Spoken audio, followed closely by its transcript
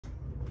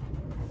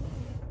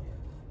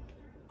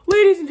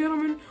Ladies and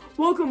gentlemen,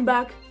 welcome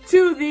back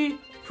to the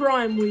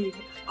Prime League.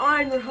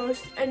 I'm your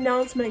host,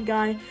 Announcement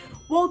Guy.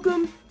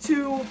 Welcome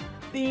to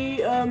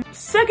the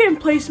second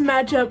place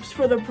matchups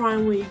for the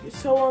Prime League.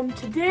 So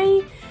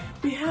today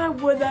we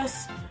have with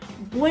us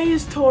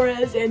Blaise,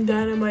 Torres, and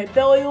Dynamite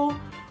Belial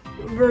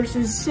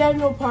versus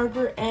Samuel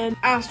Parker and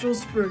Astral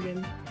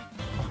Spriggan.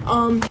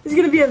 It's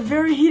gonna be a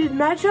very heated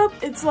matchup.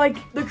 It's like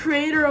the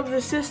creator of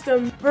the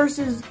system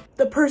versus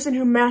the person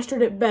who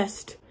mastered it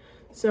best.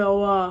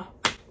 So,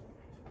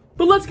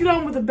 but let's get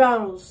on with the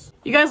battles.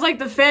 You guys like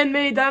the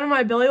fan-made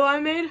Dynamite Belial I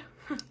made?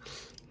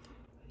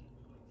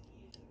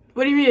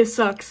 What do you mean it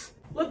sucks?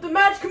 Let the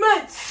match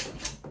commence!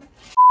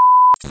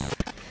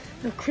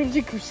 The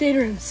Crimson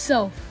Crusader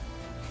himself.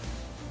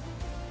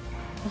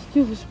 Let's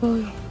do this,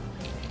 Belial.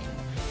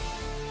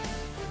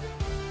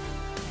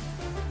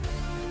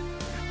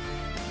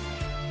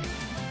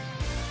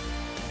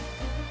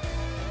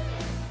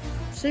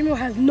 Samuel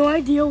has no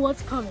idea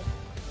what's coming.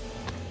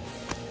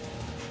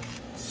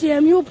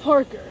 Samuel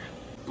Parker.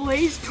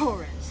 Blaise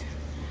Torres.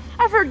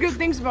 I've heard good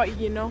things about you,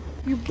 you know.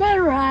 You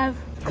better have,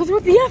 because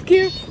with the F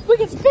gear, we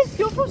get spin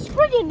skill from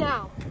Spriggan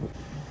now.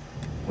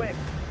 Wait,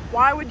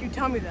 why would you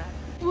tell me that?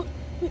 Poor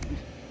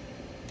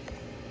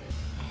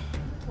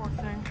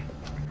thing.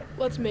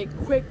 Let's make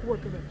quick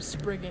work of him,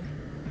 Spriggan.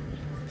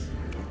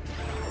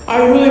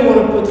 I really want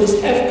to put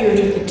this F gear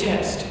to the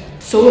test,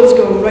 so let's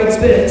go right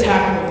spin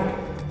attack mode.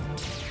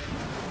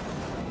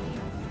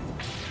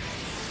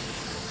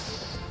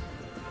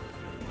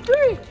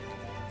 Three,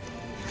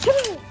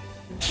 two,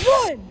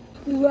 one.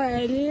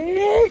 Let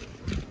it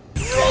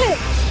rip.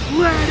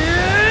 Let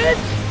it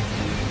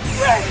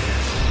rip.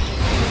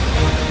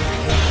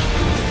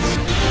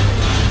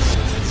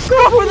 Go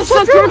for the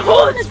center and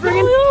hold it,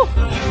 Spriggan.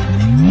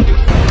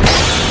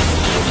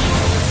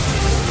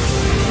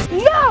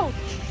 Now,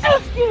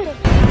 F gear.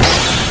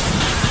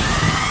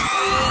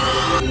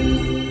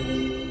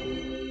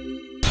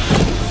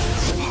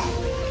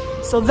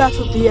 So that's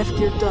what the F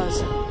gear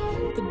does.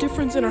 The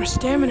difference in our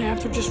stamina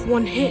after just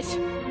one hit.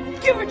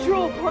 Give it your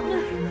all,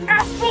 partner.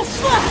 Astral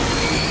slap.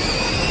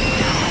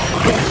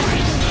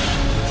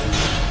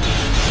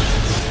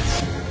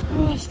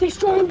 Stay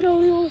strong,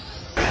 Belial.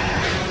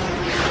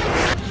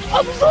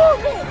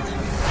 Absorb it.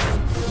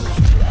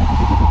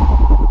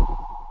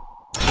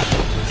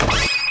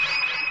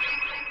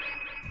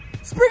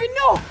 Spriggan,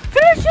 no!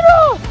 Finish it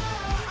off!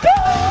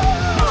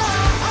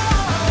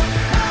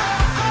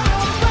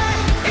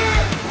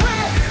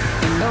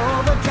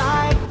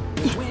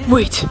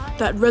 Wait,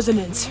 that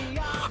resonance.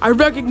 I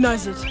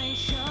recognize it.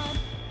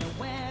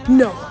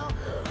 No,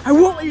 I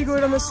won't let you go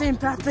down the same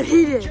path that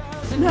he did.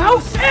 Now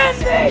end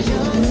it!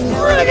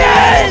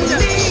 Spriggan!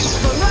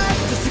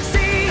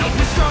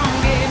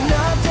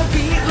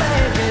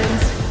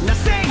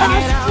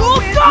 Astral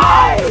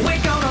die!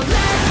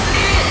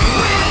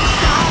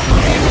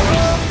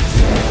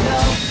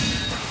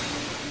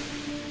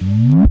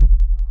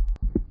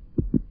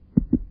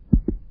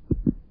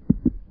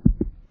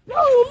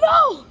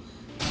 No!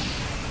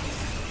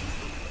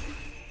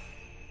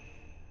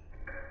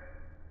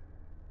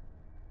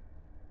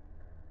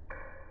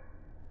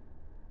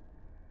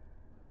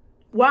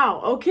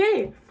 Wow,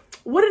 okay.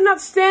 What an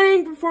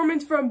outstanding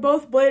performance from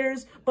both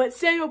bladers, but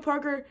Samuel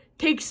Parker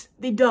takes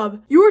the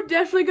dub. You are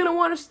definitely going to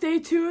want to stay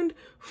tuned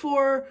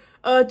for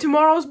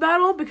tomorrow's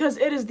battle because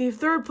it is the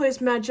third place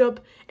matchup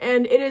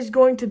and it is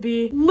going to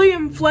be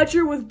Liam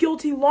Fletcher with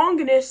Guilty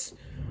Longinus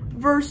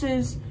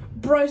versus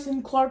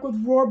Bryson Clark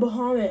with Roar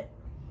Bahamut.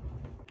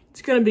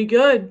 It's going to be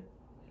good.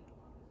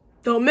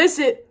 Don't miss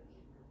it.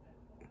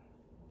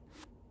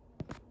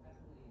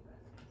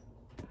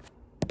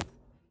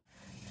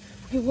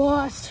 You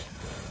lost.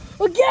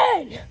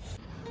 Again!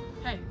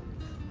 Hey,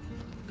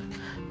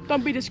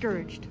 don't be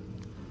discouraged.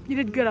 You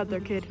did good out there,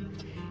 kid.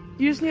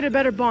 You just need a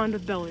better bond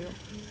with Belial.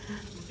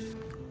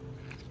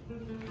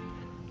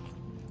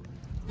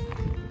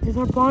 Is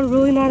our bond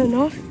really not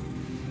enough?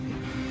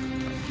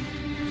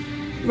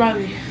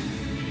 Riley,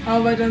 how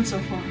have I done so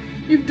far?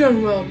 You've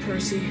done well,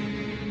 Percy.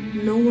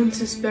 No one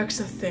suspects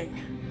a thing.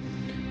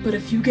 But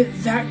if you get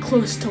that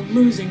close to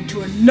losing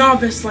to a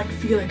novice like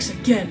Felix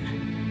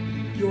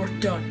again, you're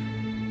done.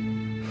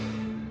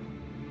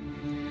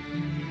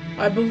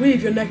 I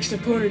believe your next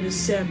opponent is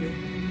Samuel.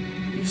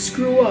 You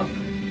screw up,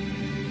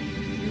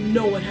 you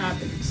know what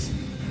happens.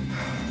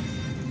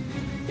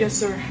 Yes,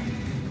 sir.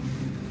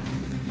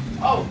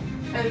 Oh,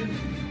 and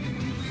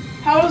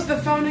how is the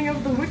founding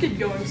of the Wicked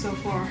going so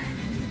far?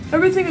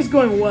 Everything is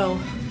going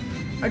well.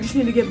 I just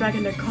need to get back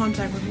into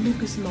contact with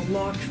Lucas and the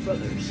Lodge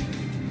brothers.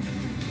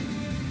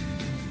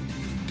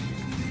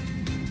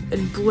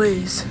 And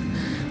Blaise,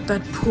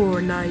 that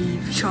poor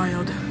naive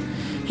child.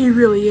 He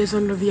really is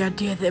under the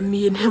idea that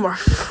me and him are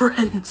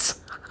friends.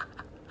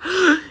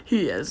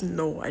 He has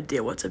no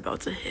idea what's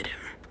about to hit him.